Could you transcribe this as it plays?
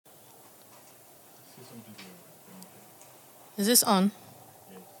Is this on?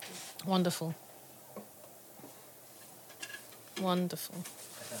 Wonderful. Wonderful.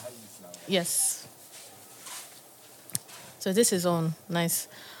 Yes. So this is on. Nice.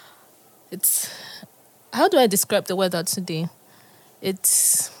 It's how do I describe the weather today?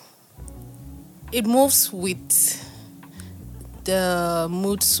 It's it moves with the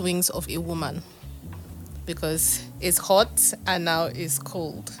mood swings of a woman because it's hot and now it's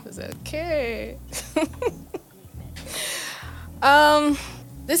cold. It's okay. um,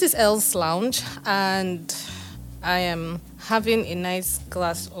 this is Elle's Lounge, and I am having a nice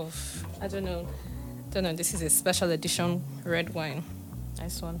glass of don't know. This is a special edition red wine.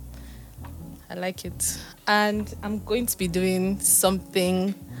 Nice one. I like it, and I'm going to be doing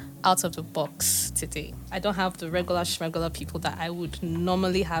something out of the box today. I don't have the regular schmegular people that I would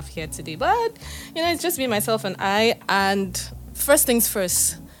normally have here today, but it's just me, myself, and I. And first things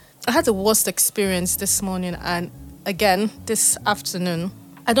first, I had the worst experience this morning, and again this afternoon.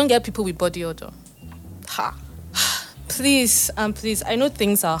 I don't get people with body odor. Ha. Please, please. I know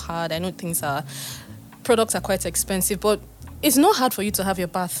things are hard. I know products are quite expensive, but it's not hard for you to have your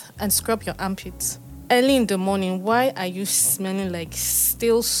bath and scrub your armpits early in the morning. Why are you smelling like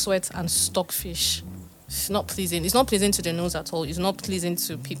stale sweat and stockfish? It's not pleasing. It's not pleasing to the nose at all. It's not pleasing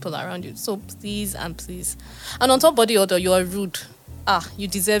to people around you. So please and please. And on top body odor, you are rude. You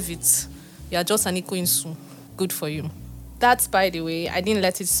deserve it. You are just an insu. Good for you. That's, by the way, I didn't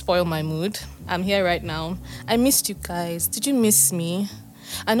let it spoil my mood. I'm here right now. I missed you guys. Did you miss me?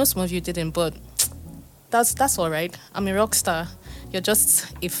 I know some of you didn't, but that's all right. I'm a rock star. You're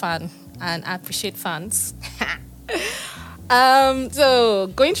just a fan, and I appreciate fans.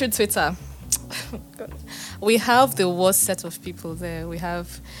 So going through Twitter, we have the worst set of people there. We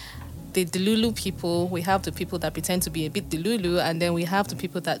have the Delulu people. We have the people that pretend to be a bit Delulu, and then we have the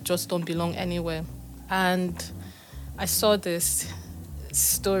people that just don't belong anywhere. And I saw this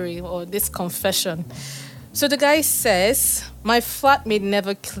story or this confession. So the guy says, my flatmate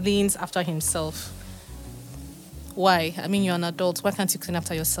never cleans after himself. Why? I mean, you're an adult. Why can't you clean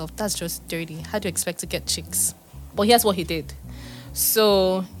after yourself? That's just dirty. How do you expect to get chicks? But here's what he did.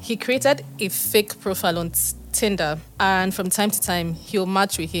 So he created a fake profile on Tinder, and from time to time, he'll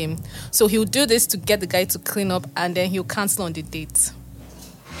match with him. So he'll do this to get the guy to clean up, and then he'll cancel on the date.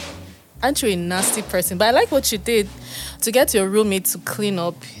 Aren't you a nasty person? But I like what you did. To get your roommate to clean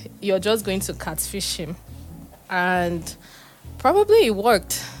up, you're just going to catfish him. And probably it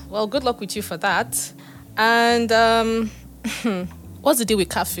worked. Well, good luck with you for that. And what's the deal with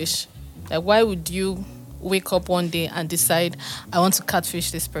catfish? Like, why would you wake up one day and decide, I want to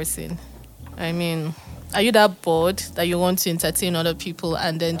catfish this person? I mean, are you that bored that you want to entertain other people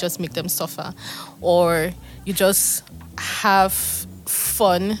and then just make them suffer? Or you just have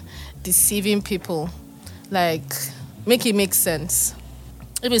fun deceiving people? Like, make it make sense.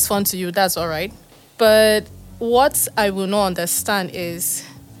 If it's fun to you, that's all right. But what I will not understand is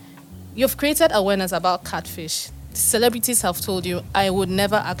you've created awareness about catfish. Celebrities have told you, I would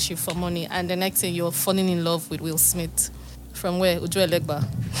never ask you for money. And the next thing, you're falling in love with Will Smith. From where? Uju Elegba.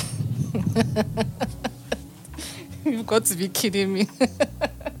 You've got to be kidding me.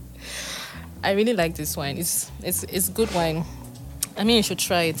 I really like this wine. It's good wine. I mean, you should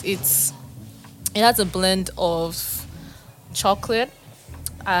try it. It has a blend of chocolate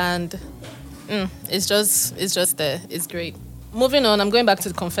and it's just there. It's great. Moving on, I'm going back to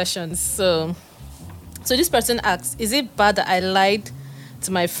the confessions. So this person asks, is it bad that I lied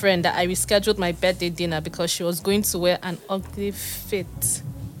to my friend that I rescheduled my birthday dinner because she was going to wear an ugly fit?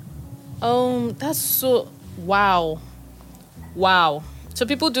 That's so wow. So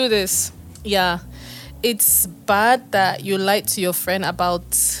people do this. Yeah. It's bad that you lied to your friend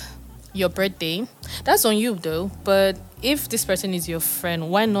about your birthday. That's on you though. But if this person is your friend,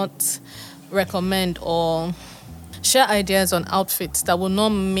 why not recommend or share ideas on outfits that will not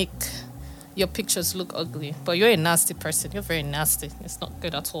make your pictures look ugly? But you're a nasty person. You're very nasty. It's not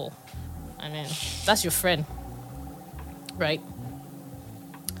good at all. I mean, that's your friend, right?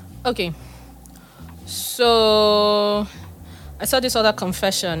 Okay. So I saw this other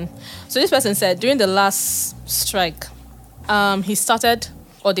confession. So this person said during the last strike, they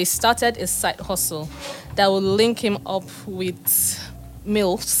started a side hustle that will link him up with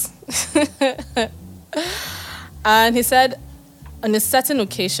MILFs. And he said on a certain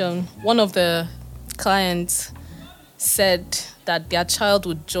occasion, one of the clients said that their child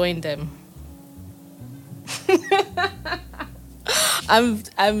would join them. I'm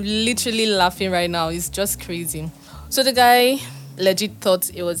literally laughing right now. It's just crazy. So the guy legit thought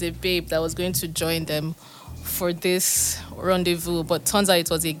it was a babe that was going to join them for this rendezvous, but turns out it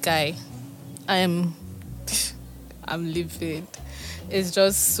was a guy. I'm I'm livid. It's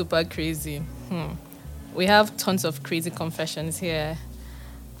just super crazy. We have tons of crazy confessions here,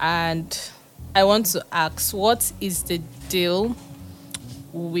 and I want to ask, what is the deal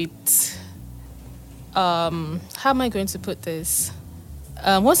with how am I going to put this?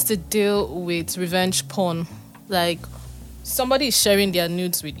 What's the deal with revenge porn? Like, somebody is sharing their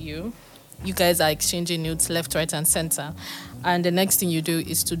nudes with you. You guys are exchanging nudes left, right, and center. And the next thing you do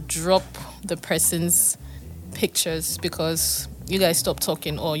is to drop the person's pictures because you guys stopped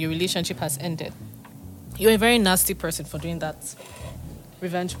talking or your relationship has ended. You're a very nasty person for doing that.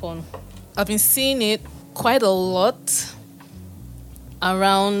 Revenge porn. I've been seeing it quite a lot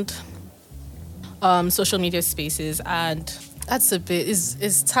around social media spaces, and that's a bit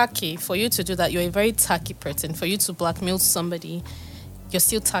is tacky for you to do that. You're a very tacky person. For you to blackmail somebody, you're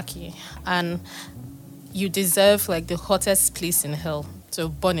still tacky, and you deserve like the hottest place in hell. So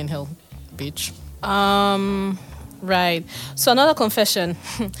burn in hell, bitch. Right. So another confession.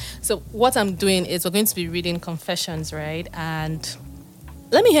 So what I'm doing is we're going to be reading confessions, right? And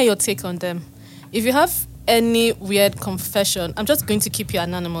let me hear your take on them. If you have any weird confession, I'm just going to keep you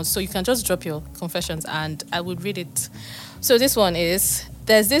anonymous, so you can just drop your confessions and I would read it. So this one is,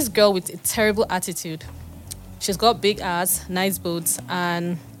 there's this girl with a terrible attitude. She's got big ass, nice boobs,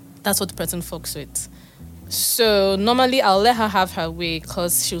 and that's what the person fucks with. So normally I'll let her have her way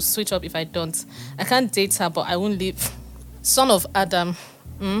because she'll switch up if I don't. I can't date her, but I won't leave. Son of Adam,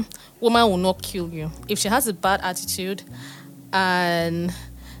 woman will not kill you. If she has a bad attitude and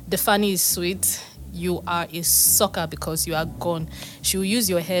the funny is sweet, you are a sucker because you are gone. She will use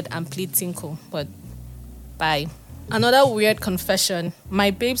your head and play tinkle, but bye. Another weird confession.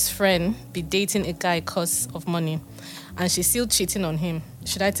 My babe's friend be dating a guy cause of money and she's still cheating on him.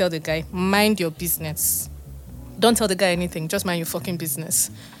 Should I tell the guy? Mind your business. Don't tell the guy anything. Just mind your fucking business.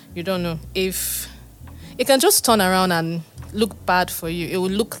 You don't know. If it can just turn around and look bad for you, it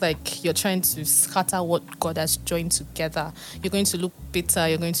will look like you're trying to scatter what God has joined together. You're going to look bitter.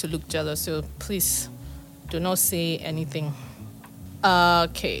 You're going to look jealous. So please do not say anything.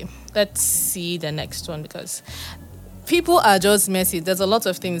 Okay, let's see the next one because people are just messy. There's a lot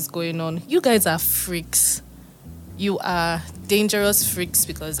of things going on. You guys are freaks. You are dangerous freaks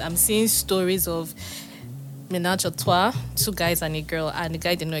because I'm seeing stories of ménage à trois, 2 guys and a girl, and the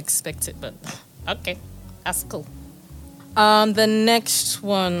guy did not expect it, but okay, that's cool. The next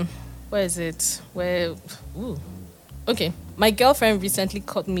one, where is it? Okay. My girlfriend recently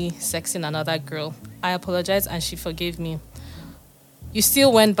caught me sexing another girl. I apologized and she forgave me. You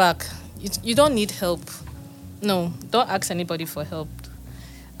still went back. You don't need help. No, don't ask anybody for help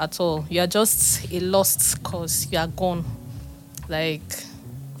at all. You are just a lost cause. You are gone. Like,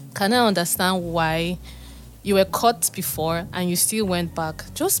 can I understand why you were caught before and you still went back?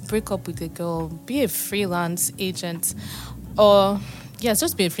 Just break up with the girl. Be a freelance agent. Or, yes,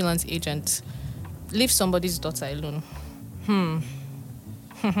 just be a freelance agent. Leave somebody's daughter alone.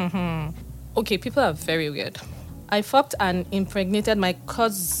 Okay, people are very weird. I fucked and impregnated my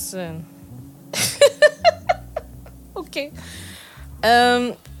cousin. Okay.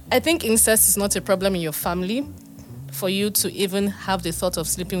 I think incest is not a problem in your family for you to even have the thought of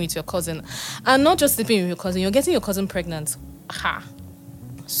sleeping with your cousin. And not just sleeping with your cousin, you're getting your cousin pregnant. Aha.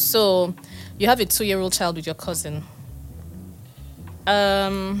 So, you have a 2-year-old child with your cousin.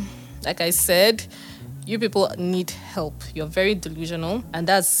 Like I said, you people need help. You're very delusional, and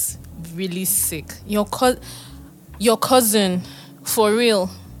that's really sick. Your cousin, for real.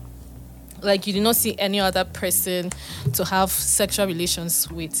 Like, you do not see any other person to have sexual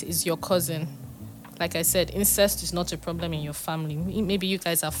relations with is your cousin. Like I said, incest is not a problem in your family. Maybe you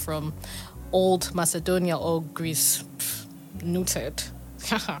guys are from old Macedonia or Greece. Noted.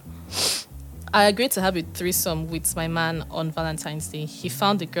 I agreed to have a threesome with my man on Valentine's Day. He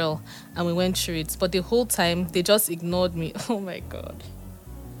found the girl and we went through it. But the whole time, they just ignored me. Oh my God.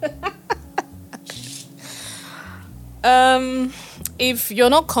 If you're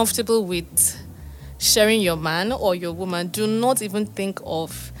not comfortable with sharing your man or your woman, do not even think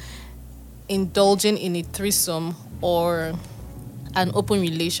of indulging in a threesome or an open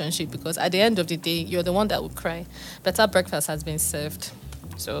relationship, because at the end of the day, you're the one that will cry. Better breakfast has been served.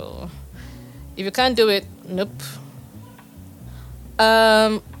 So if you can't do it, nope.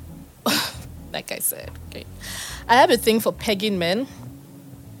 Like I said, okay. I have a thing for pegging men.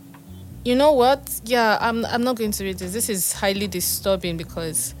 You know what? Yeah, I'm not going to read this. This is highly disturbing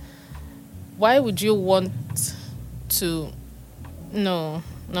because why would you want to... No,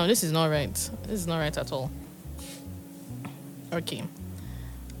 this is not right. This is not right at all. Okay.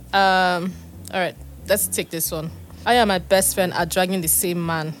 All right, let's take this one. I and my best friend are dragging the same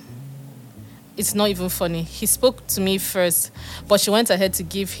man. It's not even funny. He spoke to me first, but she went ahead to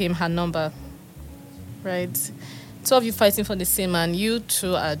give him her number. Right? Two of you fighting for the same man, you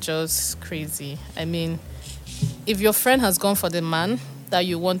two are just crazy. I mean, if your friend has gone for the man that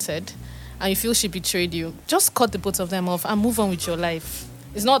you wanted and you feel she betrayed you, just cut the both of them off and move on with your life.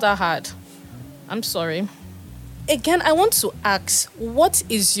 It's not that hard. I'm sorry. Again, I want to ask, what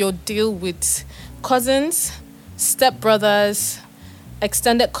is your deal with cousins, stepbrothers,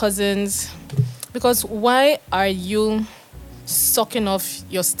 extended cousins? Because why are you sucking off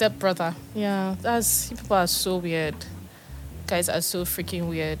your stepbrother? Yeah, people are so weird. Guys are so freaking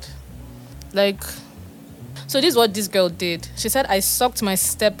weird. Like, so this is what this girl did. She said, I sucked my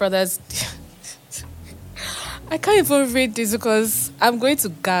stepbrother's. I can't even read this because I'm going to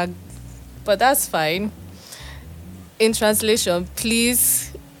gag, but that's fine. In translation,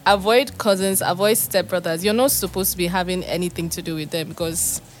 please avoid cousins, avoid stepbrothers. You're not supposed to be having anything to do with them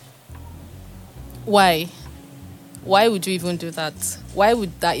because why? Why would you even do that? Why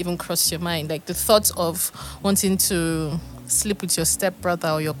would that even cross your mind? Like the thought of wanting to sleep with your stepbrother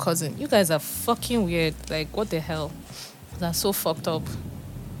or your cousin. You guys are fucking weird. Like, what the hell? That's so fucked up.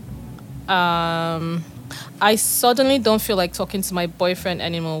 I suddenly don't feel like talking to my boyfriend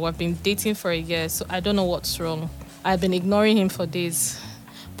anymore. We've been dating for a year, so I don't know what's wrong. I've been ignoring him for days.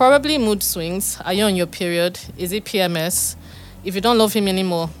 Probably mood swings. Are you on your period? Is it PMS? If you don't love him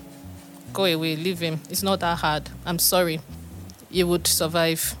anymore, go away, leave him. It's not that hard. I'm sorry. You would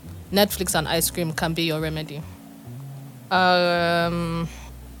survive. Netflix and ice cream can be your remedy.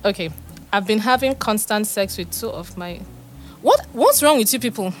 Okay. I've been having constant sex with two of my... What's wrong with you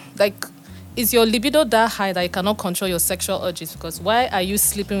people? Like, is your libido that high that you cannot control your sexual urges? Because why are you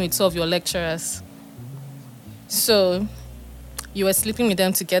sleeping with two of your lecturers? So, you were sleeping with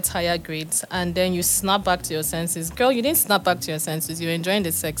them to get higher grades, and then you snap back to your senses. Girl, you didn't snap back to your senses. You were enjoying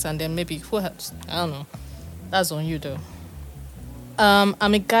the sex, and then maybe, I don't know. That's on you, though. I'm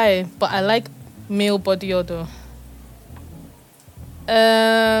a guy, but I like male body odor.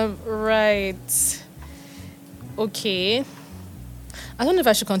 Right. Okay. I don't know if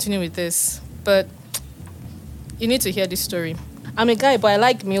I should continue with this, but you need to hear this story. I'm a guy, but I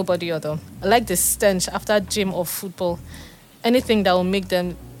like male body odor. I like the stench after gym or football. Anything that will make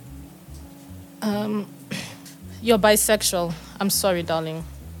them... You're bisexual. I'm sorry, darling.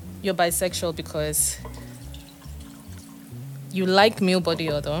 You're bisexual because you like male body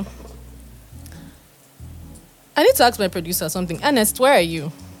odor. I need to ask my producer something. Ernest, where are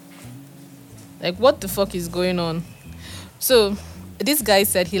you? Like, what the fuck is going on? So, this guy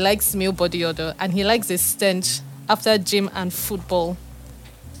said he likes male body odor and he likes the stench after gym and football.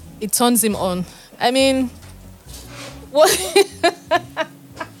 It turns him on. I mean, what?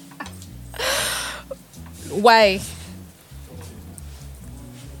 Why?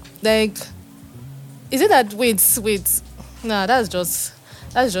 Like, is it that wait? Nah, that's just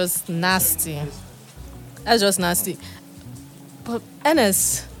nasty. That's just nasty. But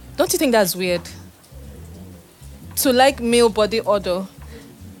Ernest, don't you think that's weird? To like male body odor.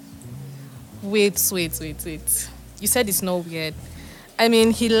 Wait. You said it's not weird. I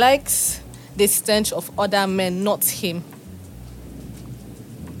mean, he likes the stench of other men, not him.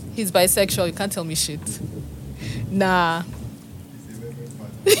 He's bisexual. You can't tell me shit. Nah.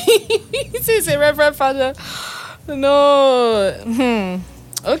 He says he's a reverend father. No.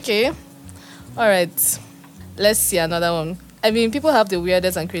 Okay. All right. Let's see another one. I mean, people have the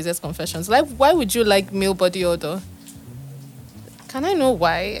weirdest and craziest confessions. Like, why would you like male body odor? Can I know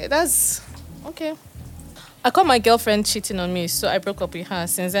why? That's... okay. I caught my girlfriend cheating on me, so I broke up with her.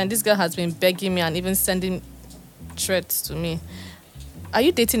 Since then, this girl has been begging me and even sending threats to me. Are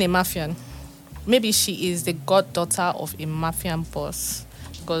you dating a mafian? Maybe she is the goddaughter of a mafian boss.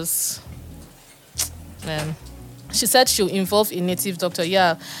 Because, man, she said she'll involve a native doctor.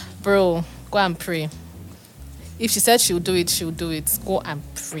 Yeah, bro, go and pray. If she said she'll do it, she'll do it. Go and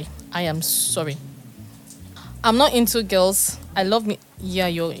pray. I am sorry. I'm not into girls. I love me. Yeah,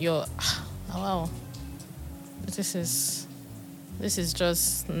 you're. Oh, wow. This is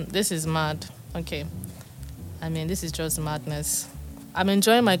mad. Okay. I mean, this is just madness. I'm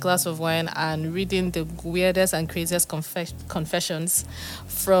enjoying my glass of wine and reading the weirdest and craziest confessions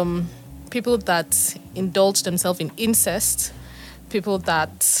from people that indulge themselves in incest, people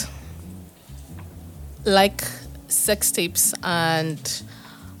that like sex tapes and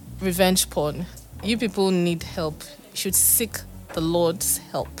revenge porn. You people need help. You should seek the Lord's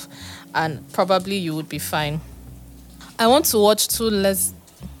help, and probably you would be fine. I want to watch two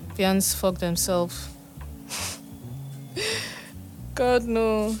lesbians fuck themselves. God,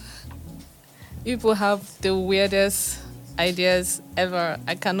 no. People have the weirdest ideas ever.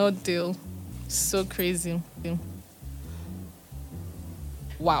 I cannot deal. So crazy.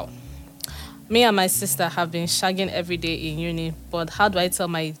 Wow. Me and my sister have been shagging every day in uni, but how do I tell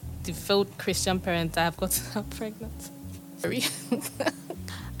my devout Christian parents I have gotten her pregnant? Sorry.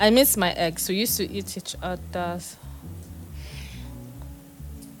 I miss my ex. We used to eat each other's.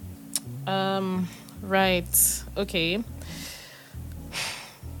 Right. Okay.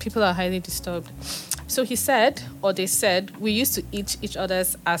 People are highly disturbed. So he said, or they said, we used to eat each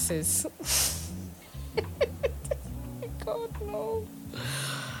other's asses. God, no.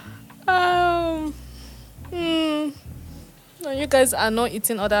 Um, no, you guys are not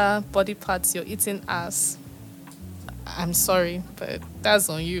eating other body parts. You're eating ass. I'm sorry, but that's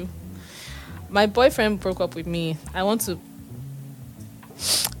on you. My boyfriend broke up with me.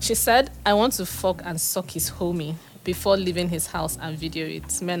 She said, I want to fuck and suck his homie before leaving his house and video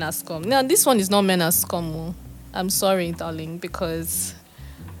it. Men are scum. Now, this one is not men are scum. Oh. I'm sorry, darling, because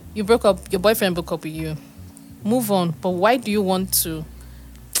your boyfriend broke up with you. Move on. But why do you want to?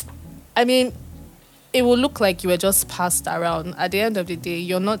 I mean, it will look like you were just passed around. At the end of the day,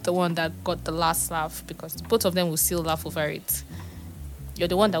 you're not the one that got the last laugh because both of them will still laugh over it. You're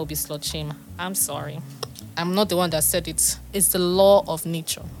the one that will be slut shame. I'm sorry. I'm not the one that said it. It's the law of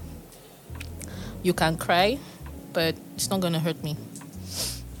nature. You can cry, but it's not going to hurt me.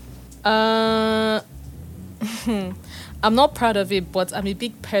 I'm not proud of it, but I'm a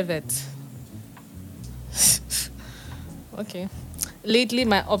big pervert. Okay. Lately,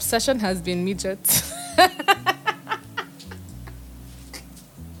 my obsession has been midgets.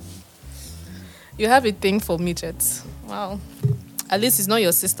 You have a thing for midgets. Wow. At least it's not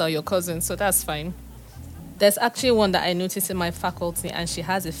your sister or your cousin, so that's fine. There's actually one that I noticed in my faculty, and she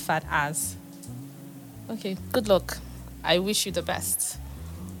has a fat ass. Okay, good luck. I wish you the best.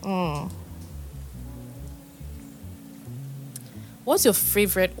 What's your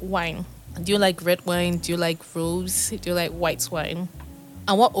favorite wine? Do you like red wine? Do you like rose? Do you like white wine?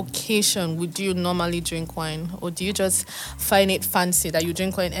 And what occasion would you normally drink wine? Or do you just find it fancy that you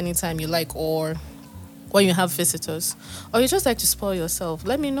drink wine anytime you like or when you have visitors? Or you just like to spoil yourself?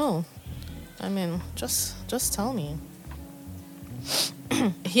 Let me know. I mean, just tell me.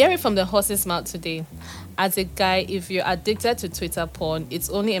 Hear it from the horse's mouth today. As a guy, if you're addicted to Twitter porn, it's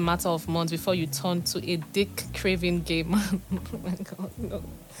only a matter of months before you turn to a dick craving gay man. Oh my God, no.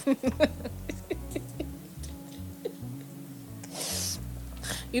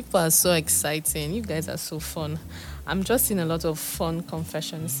 People are so exciting. You guys are so fun. I'm just seeing a lot of fun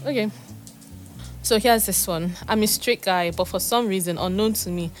confessions. Okay. So here's this one. I'm a straight guy, but for some reason unknown to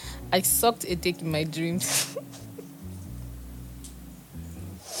me, I sucked a dick in my dreams.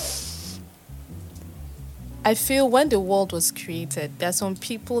 I feel when the world was created, there are some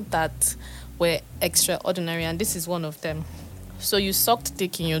people that were extraordinary, and this is one of them. So you sucked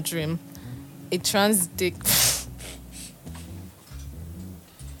dick in your dream. A trans dick.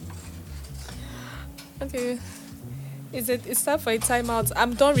 Okay. It's time for a timeout.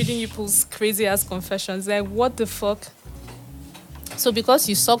 I'm done reading people's crazy ass confessions. Like, what the fuck? So because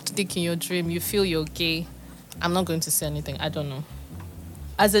you sucked dick in your dream, you feel you're gay. I'm not going to say anything. I don't know.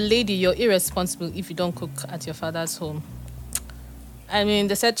 As a lady, you're irresponsible if you don't cook at your father's home. I mean,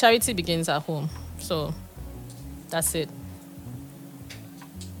 they said charity begins at home. So that's it.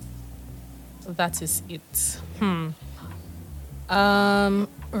 That is it.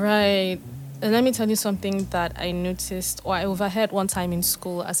 Right. Let me tell you something that I noticed or I overheard one time in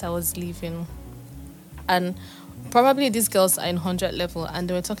school as I was leaving. And probably these girls are in 100 level and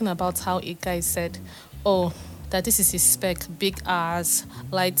they were talking about how a guy said, oh, that this is his spec, big ass,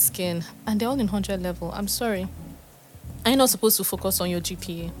 light skin, and they're all in 100 level. I'm sorry. Are you not supposed to focus on your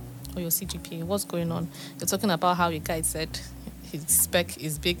GPA or your CGPA? What's going on? You're talking about how a guy said his spec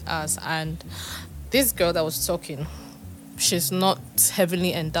is big ass, and this girl that was talking, she's not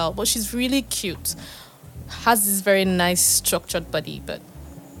heavily endowed, but she's really cute. Has this very nice structured body, but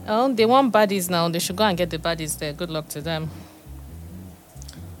they want baddies now. They should go and get the baddies there. Good luck to them.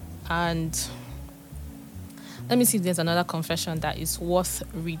 And let me see if there's another confession that is worth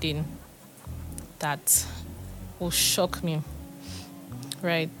reading that will shock me.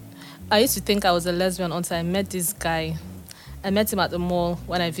 Right. I used to think I was a lesbian until I met this guy. I met him at the mall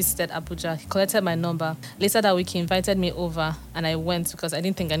when I visited Abuja. He collected my number. Later that week, he invited me over, and I went because I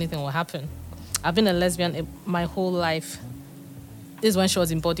didn't think anything would happen. I've been a lesbian my whole life. This is when she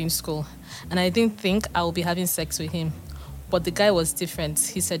was in boarding school, and I didn't think I would be having sex with him. But the guy was different.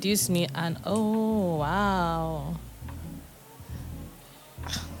 He seduced me, and oh, wow.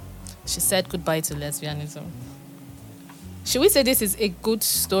 She said goodbye to lesbianism. Should we say this is a good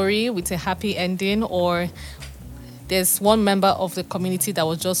story with a happy ending, or there's one member of the community that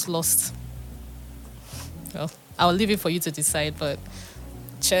was just lost? Well, I'll leave it for you to decide, but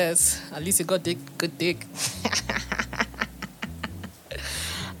cheers. At least you got good dick.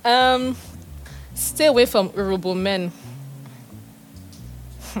 um, Stay away from Urubu men.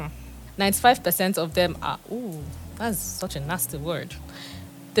 95% of them are, ooh, that's such a nasty word.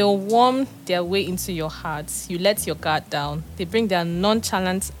 They'll warm their way into your heart. You let your guard down. They bring their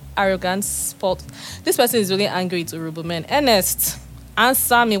nonchalant, arrogant spot. This person is really angry with Urubu men. Ernest,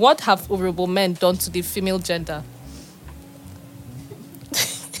 answer me. What have Urubu men done to the female gender?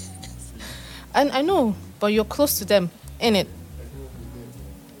 And I know, but you're close to them, innit?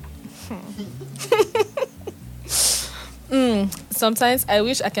 Sometimes I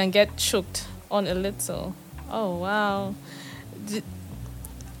wish I can get choked on a little. Oh, wow.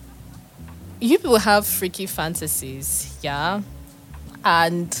 You people have freaky fantasies, yeah?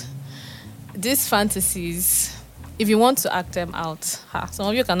 And these fantasies, if you want to act them out, some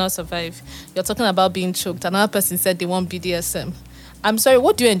of you cannot survive. You're talking about being choked. Another person said they want BDSM. I'm sorry,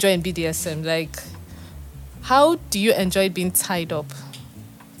 what do you enjoy in BDSM? Like, how do you enjoy being tied up?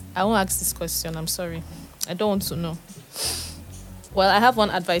 I won't ask this question, I'm sorry. I don't want to know. Well, I have one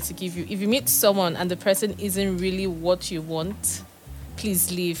advice to give you. If you meet someone and the person isn't really what you want,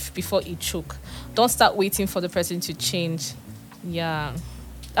 please leave before you choke. Don't start waiting for the person to change. Yeah,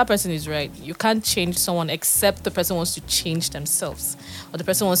 that person is right. You can't change someone except the person wants to change themselves, or the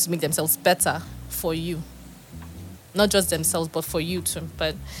person wants to make themselves better for you. Not just themselves, but for you too.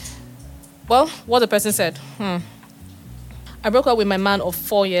 But, well, what the person said. I broke up with my man of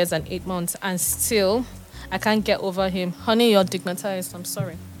 4 years and 8 months, and still I can't get over him. Honey, you're dignitized. I'm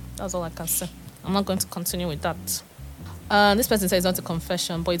sorry. That's all I can say. I'm not going to continue with that. This person says it's not a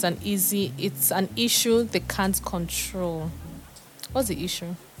confession, but it's an issue they can't control. What's the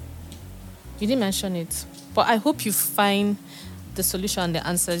issue? You didn't mention it, but I hope you find the solution and the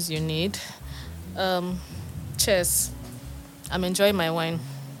answers you need. Cheers. I'm enjoying my wine.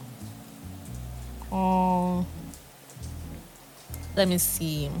 Oh, let me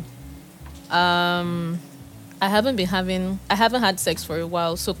see. I haven't had sex for a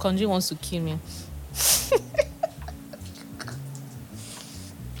while, so Konji wants to kill me.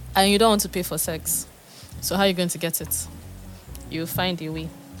 And you don't want to pay for sex. So how are you going to get it? You'll find a way.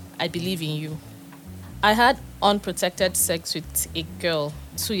 I believe in you. I had unprotected sex with a girl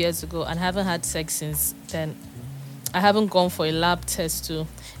 2 years ago and haven't had sex since then. I haven't gone for a lab test too.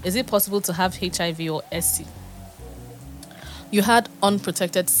 Is it possible to have HIV or SC? You had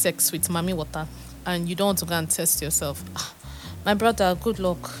unprotected sex with Mami Water and you don't want to go and test yourself. My brother, good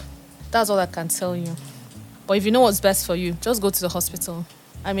luck. That's all I can tell you. But if you know what's best for you, just go to the hospital.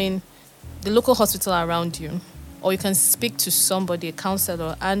 I mean, the local hospital around you. Or you can speak to somebody, a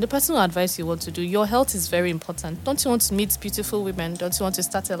counselor, and the person will advise you what to do. Your health is very important. Don't you want to meet beautiful women? Don't you want to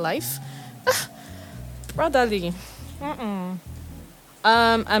start a life? Brotherly.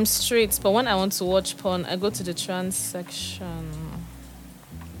 I'm straight, but when I want to watch porn, I go to the trans section.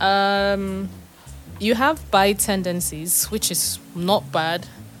 You have bi tendencies, which is not bad.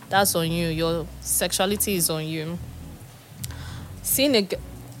 That's on you. Your sexuality is on you.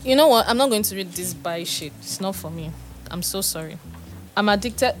 You know what? I'm not going to read this bi shit. It's not for me. I'm so sorry. I'm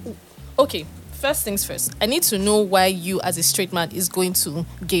addicted. Okay, first things first. I need to know why you, as a straight man, is going to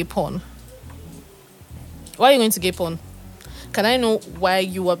gay porn. Why are you going to gay porn? Can I know why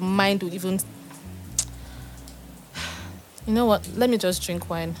your mind would even... You know what? Let me just drink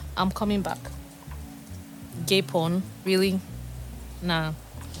wine. I'm coming back. Gay porn? Really? Nah.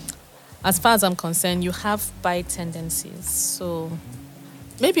 As far as I'm concerned, you have bi tendencies. So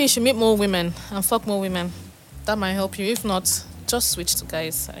maybe you should meet more women and fuck more women. That might help you. If not, just switch to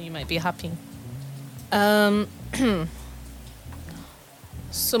guys and you might be happy.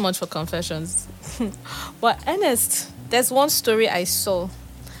 So much for confessions. But Ernest, there's one story I saw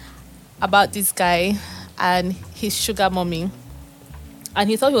about this guy and his sugar mommy. And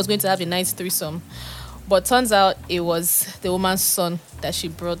he thought he was going to have a nice threesome. But turns out it was the woman's son that she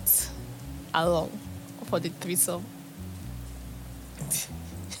brought along for the threesome.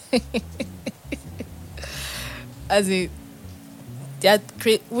 As in,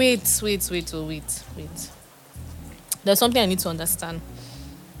 wait. There's something I need to understand.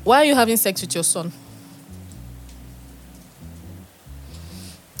 Why are you having sex with your son?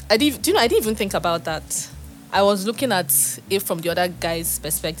 I didn't even think about that. I was looking at it from the other guy's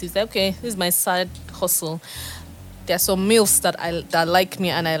perspective. Like, okay, this is my side hustle. There are some males that like me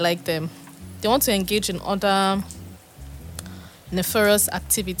and I like them. They want to engage in other nefarious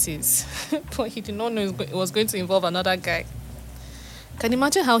activities. But he did not know it was going to involve another guy. Can you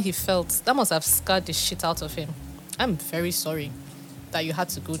imagine how he felt? That must have scarred the shit out of him. I'm very sorry that you had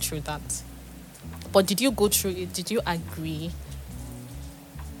to go through that. But did you go through it? Did you agree?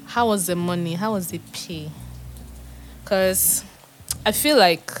 How was the money? How was the pay? Because I feel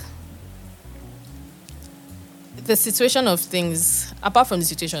like the situation of things, apart from the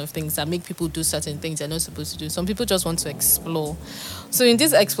situation of things that make people do certain things they're not supposed to do, some people just want to explore. So in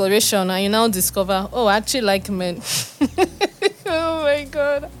this exploration, you now discover, oh, I actually like men. Oh my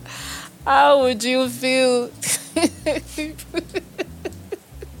God. How would you feel?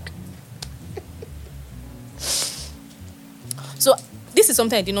 So this is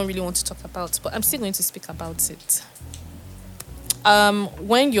something I did not really want to talk about, but I'm still going to speak about it.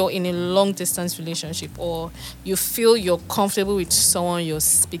 When you're in a long distance relationship or you feel you're comfortable with someone you're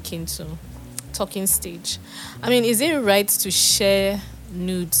speaking to, talking stage, I mean, is it right to share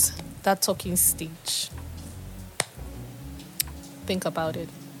nudes, that talking stage? Think about it.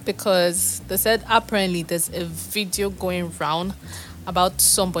 Because they said apparently there's a video going round about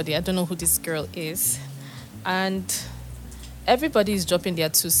somebody, I don't know who this girl is, and everybody is dropping their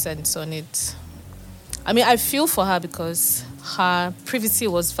 2 cents on it. I mean, I feel for her because her privacy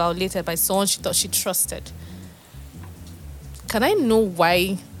was violated by someone she thought she trusted. Can I know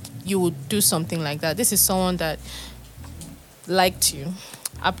why you would do something like that? This is someone that liked you.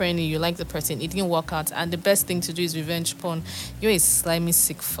 Apparently, you like the person. It didn't work out. And the best thing to do is revenge porn. You're a slimy,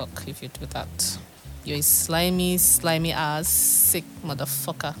 sick fuck if you do that. You're a slimy ass, sick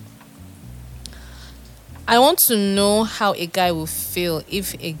motherfucker. I want to know how a guy will feel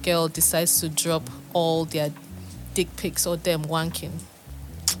if a girl decides to drop all their dick pics or them wanking.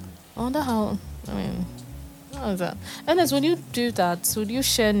 I wonder how, how is that? Ernest, would you do that? Would you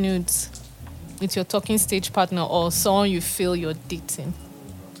share nudes with your talking stage partner or someone you feel you're dating?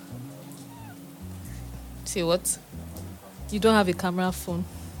 Say what? You don't have a camera phone.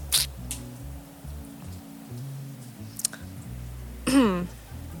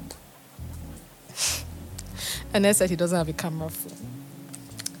 Ernest said he doesn't have a camera phone.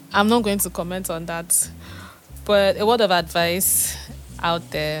 I'm not going to comment on that. But a word of advice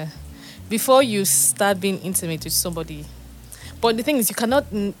out there. Before you start being intimate with somebody. But the thing is,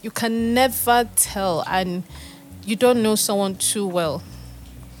 you can never tell, and you don't know someone too well.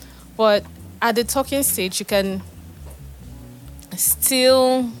 But at the talking stage, you can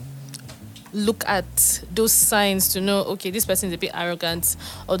still look at those signs to know, okay, this person is a bit arrogant,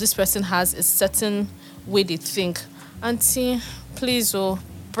 or this person has a certain way they think. Auntie, please, oh,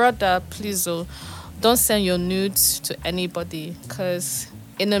 brother, please, oh, don't send your nudes to anybody, because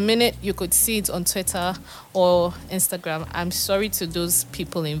in a minute you could see it on Twitter or Instagram. I'm sorry to those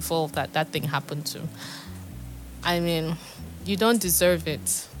people involved that thing happened to. I mean, you don't deserve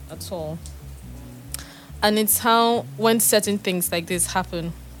it at all. And it's how when certain things like this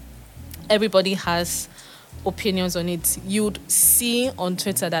happen, everybody has opinions on it. You'd see on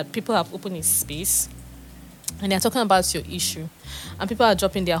Twitter that people have opened a space and they're talking about your issue and people are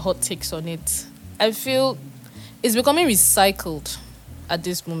dropping their hot takes on it. I feel it's becoming recycled at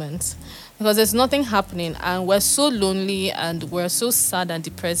this moment because there's nothing happening and we're so lonely and we're so sad and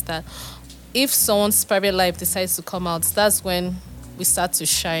depressed that if someone's private life decides to come out, that's when we start to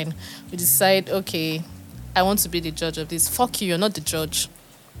shine. We decide, okay, I want to be the judge of this. Fuck you, you're not the judge.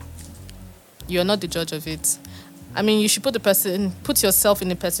 You're not the judge of it. I mean, you should put yourself in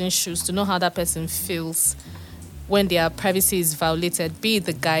the person's shoes to know how that person feels when their privacy is violated, be it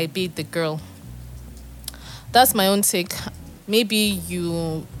the guy, be it the girl. That's my own take. Maybe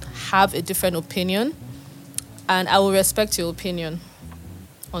you have a different opinion, and I will respect your opinion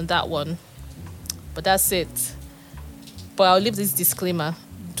on that one. But that's it. But I'll leave this disclaimer.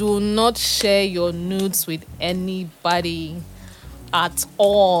 Do not share your nudes with anybody at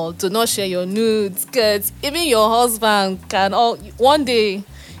all. Do not share your nudes, because even your husband can one day,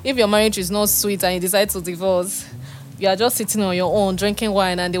 if your marriage is not sweet and you decide to divorce, you are just sitting on your own drinking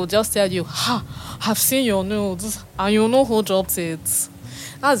wine and they will just tell you, I've seen your nudes and you know who dropped it.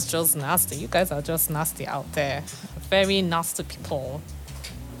 That's just nasty. You guys are just nasty out there. Very nasty people.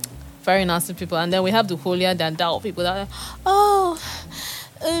 Very nasty people. And then we have the holier than thou people that are,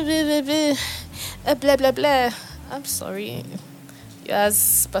 blah, blah, blah. I'm sorry. You're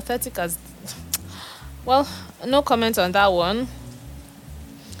as pathetic as... Well, no comment on that one.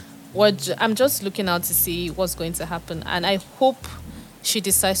 I'm just looking out to see what's going to happen. And I hope she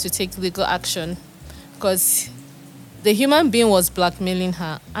decides to take legal action. Because the human being was blackmailing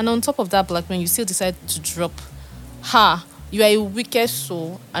her. And on top of that blackmail, you still decide to drop her. You are a wicked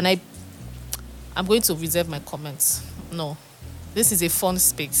soul. And I'm going to reserve my comments. No. This is a fun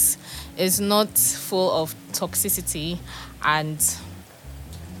space. It's not full of toxicity and...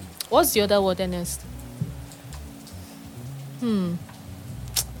 What's the other word, Ernest?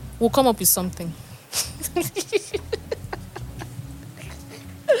 We'll come up with something.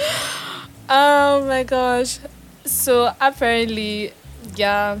 Oh my gosh. So apparently,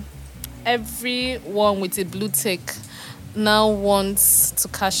 yeah, everyone with a blue tick now wants to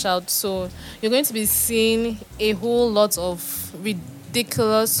cash out. So you're going to be seeing a whole lot of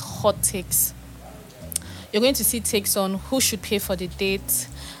ridiculous hot takes. You're going to see takes on who should pay for the date.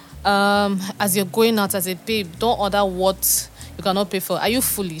 As you're going out as a babe, don't order what you cannot pay for. Are you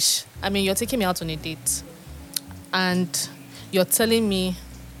foolish? I mean, you're taking me out on a date and you're telling me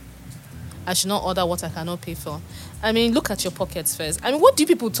I should not order what I cannot pay for. I mean, look at your pockets first. I mean, what do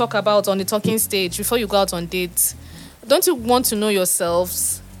people talk about on the talking stage before you go out on dates? Don't you want to know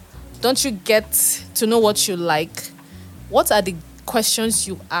yourselves? Don't you get to know what you like? What are the questions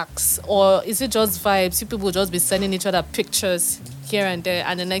you ask? Or is it just vibes? You people will just be sending each other pictures here and there,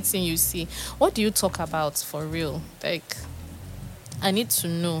 and the next thing you see, what do you talk about for real? Like, I need to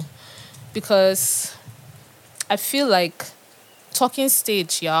know, because I feel like talking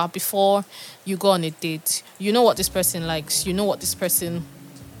stage, yeah, before you go on a date, you know what this person likes, you know what this person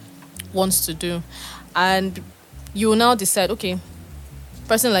wants to do, and you will now decide, okay,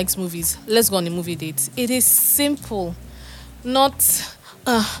 person likes movies, let's go on a movie date. It is simple, not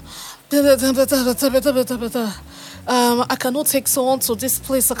I cannot take someone to this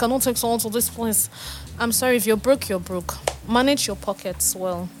place, I cannot take someone to this place. I'm sorry, if you're broke, you're broke. Manage your pockets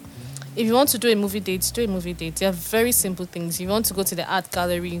well. If you want to do a movie date, do a movie date. They are very simple things. If you want to go to the art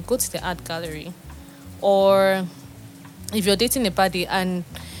gallery, go to the art gallery. Or if you're dating a buddy and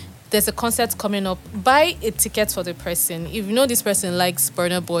there's a concert coming up, buy a ticket for the person. If you know this person likes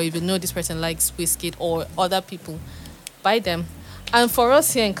Burna Boy, if you know this person likes Wizkid or other people, buy them. And for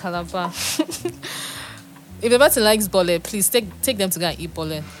us here in Calabar, if the person likes bole, please take them to go and eat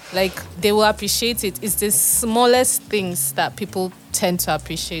bole. Like, they will appreciate it. It's the smallest things that people tend to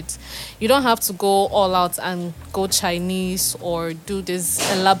appreciate. You don't have to go all out and go Chinese or do this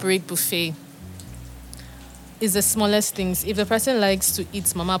elaborate buffet. It's the smallest things. If the person likes to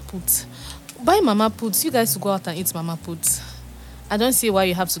eat mama put, buy mama put. You guys go out and eat mama put. I don't see why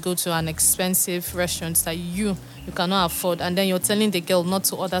you have to go to an expensive restaurant that you cannot afford, and then you're telling the girl not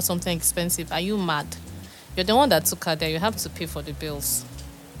to order something expensive. Are you mad? You're the one that took her there. You have to pay for the bills.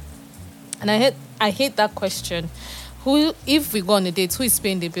 And I hate that question. Who, if we go on a date, who is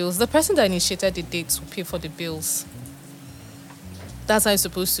paying the bills? The person that initiated the date will pay for the bills. That's how it's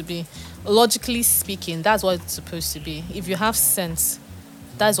supposed to be. Logically speaking, that's what it's supposed to be. If you have sense,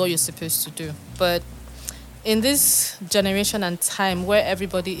 that's what you're supposed to do. But in this generation and time where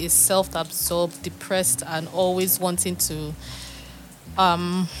everybody is self-absorbed, depressed, and always wanting to,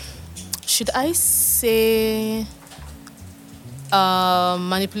 should I say,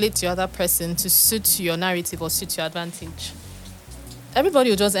 manipulate the other person to suit your narrative or suit your advantage,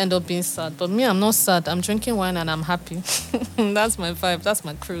 everybody will just end up being sad. But me, I'm not sad. I'm drinking wine and I'm happy. That's my vibe. That's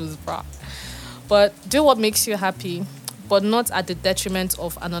my cruise, bro. But do what makes you happy, but not at the detriment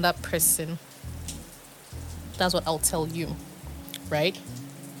of another person. That's what I'll tell you, right?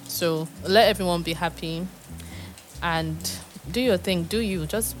 So let everyone be happy and do your thing. Do you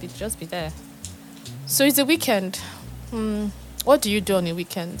just be there. So it's a weekend. What do you do on your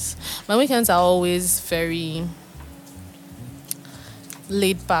weekends? My weekends are always very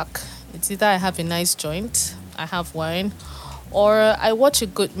laid back. It's either I have a nice joint, I have wine, or I watch a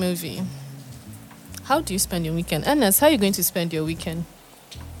good movie. How do you spend your weekend? Ernest, how are you going to spend your weekend?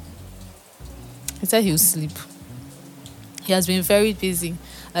 He said he'll sleep. He has been very busy.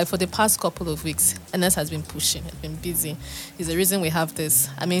 Like for the past couple of weeks, Ernest has been pushing, has been busy. He's the reason we have this.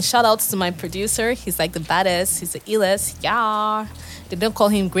 I mean, shout out to my producer. He's like the baddest. He's the illest. Yeah. They don't call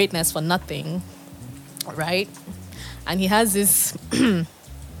him greatness for nothing. Right? And he has this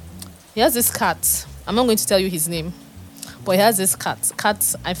cat. I'm not going to tell you his name, but he has this cat.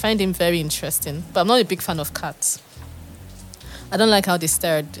 Cats, I find him very interesting, but I'm not a big fan of cats. I don't like how they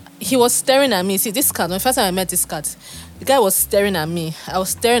stared. He was staring at me. See, this cat, when the first time I met this cat, the guy was staring at me. I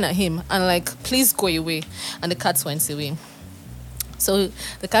was staring at him and like, please go away. And the cat went away. So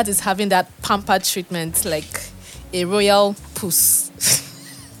the cat is having that pampered treatment like a royal puss.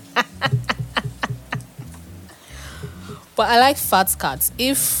 But I like fat cats.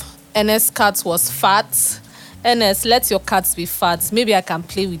 If Ernest's cat was fat, Ernest, let your cats be fat. Maybe I can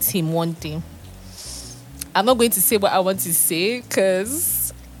play with him one day. I'm not going to say what I want to say,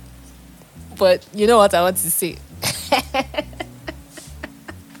 but you know what I want to say.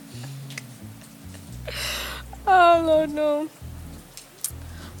 Oh,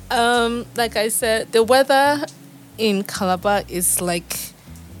 no. Like I said, the weather in Calabar is like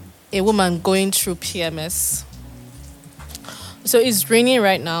a woman going through PMS. So it's raining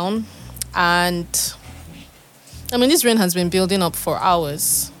right now, and I mean, this rain has been building up for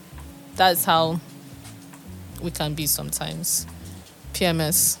hours. That's how we can be sometimes.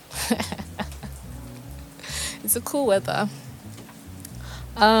 PMS. It's a cool weather.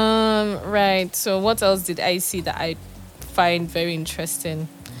 Right. So what else did I see that I find very interesting?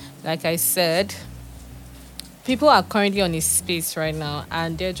 Like I said, people are currently on a space right now,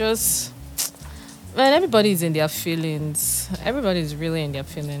 and they're just, man, everybody's in their feelings. Everybody's really in their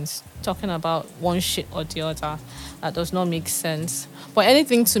feelings, talking about one shit or the other that does not make sense. But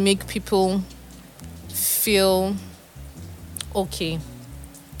anything to make people feel okay,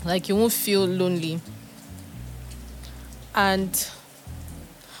 like you won't feel lonely. And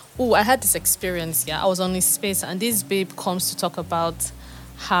oh, I had this experience. Yeah, I was on this space, and this babe comes to talk about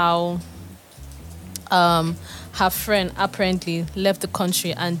how her friend apparently left the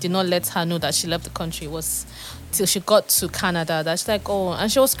country and did not let her know that she left the country. It was till she got to Canada that she's like, oh,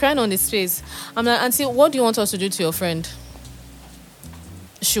 and she was crying on this space. I'm like, Auntie, what do you want us to do to your friend?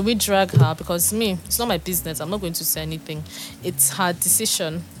 Should we drag her? Because me, it's not my business. I'm not going to say anything. It's her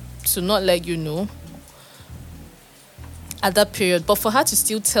decision to not let you know at that period. But for her to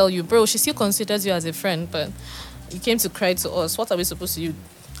still tell you, bro, she still considers you as a friend, but you came to cry to us. What are we supposed to do?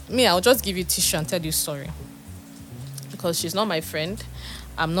 Me, I'll just give you tissue and tell you sorry. Because she's not my friend.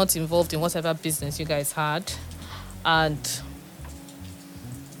 I'm not involved in whatever business you guys had. And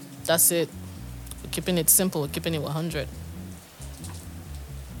that's it. We're keeping it simple. We're keeping it 100.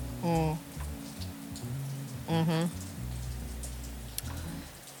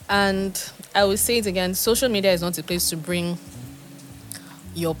 And I will say it again, social media is not a place to bring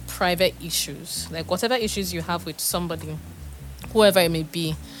your private issues. Like whatever issues you have with somebody, whoever it may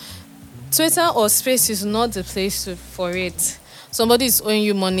be, Twitter or Space is not the place for it. Somebody is owing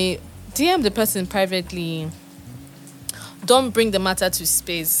you money, DM the person privately. Don't bring the matter to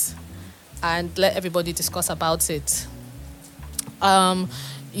Space and let everybody discuss about it.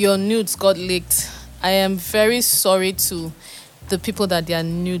 Your nudes got leaked. I am very sorry to the people that their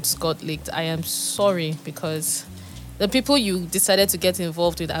nudes got leaked. I am sorry because the people you decided to get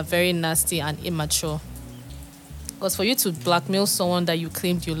involved with are very nasty and immature. Because for you to blackmail someone that you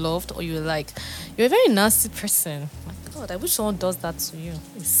claimed you loved or you like, you're a very nasty person. My God, I wish someone does that to you.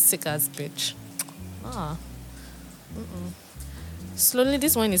 You sick ass bitch. Slowly,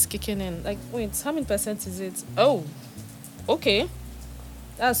 this one is kicking in. Like, wait, how many percent is it? Oh, okay.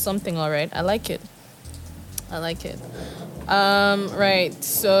 That's something, all right. I like it. Right.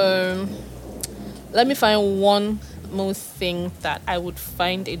 So, let me find one more thing that I would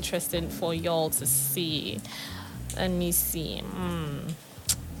find interesting for y'all to see. Let me see.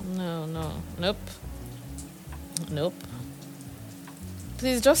 Nope.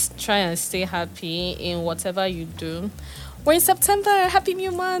 Please just try and stay happy in whatever you do. We're in September. Happy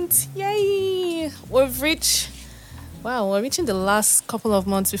new month. Yay. We're reaching the last couple of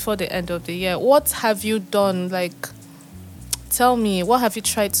months before the end of the year. What have you done? Like, tell me, what have you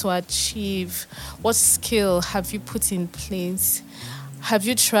tried to achieve? What skill have you put in place? Have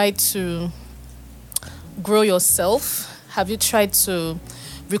you tried to grow yourself? Have you tried to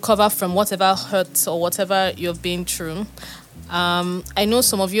recover from whatever hurt or whatever you've been through? I know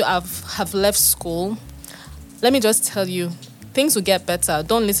some of you have left school. Let me just tell you, things will get better.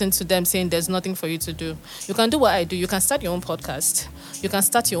 Don't listen to them saying there's nothing for you to do. You can do what I do. You can start your own podcast. You can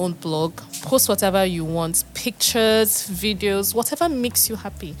start your own blog. Post whatever you want. Pictures, videos, whatever makes you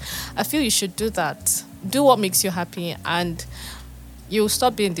happy. I feel you should do that. Do what makes you happy and you'll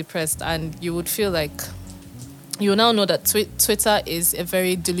stop being depressed and you would feel like you now know that Twitter is a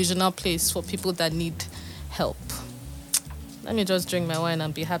very delusional place for people that need help. Let me just drink my wine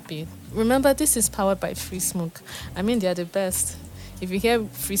and be happy. Remember, this is powered by Free Smoke. I mean, they're the best. If you hear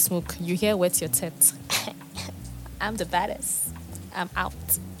Free Smoke, you hear Wet Your Tet. I'm the baddest. I'm out.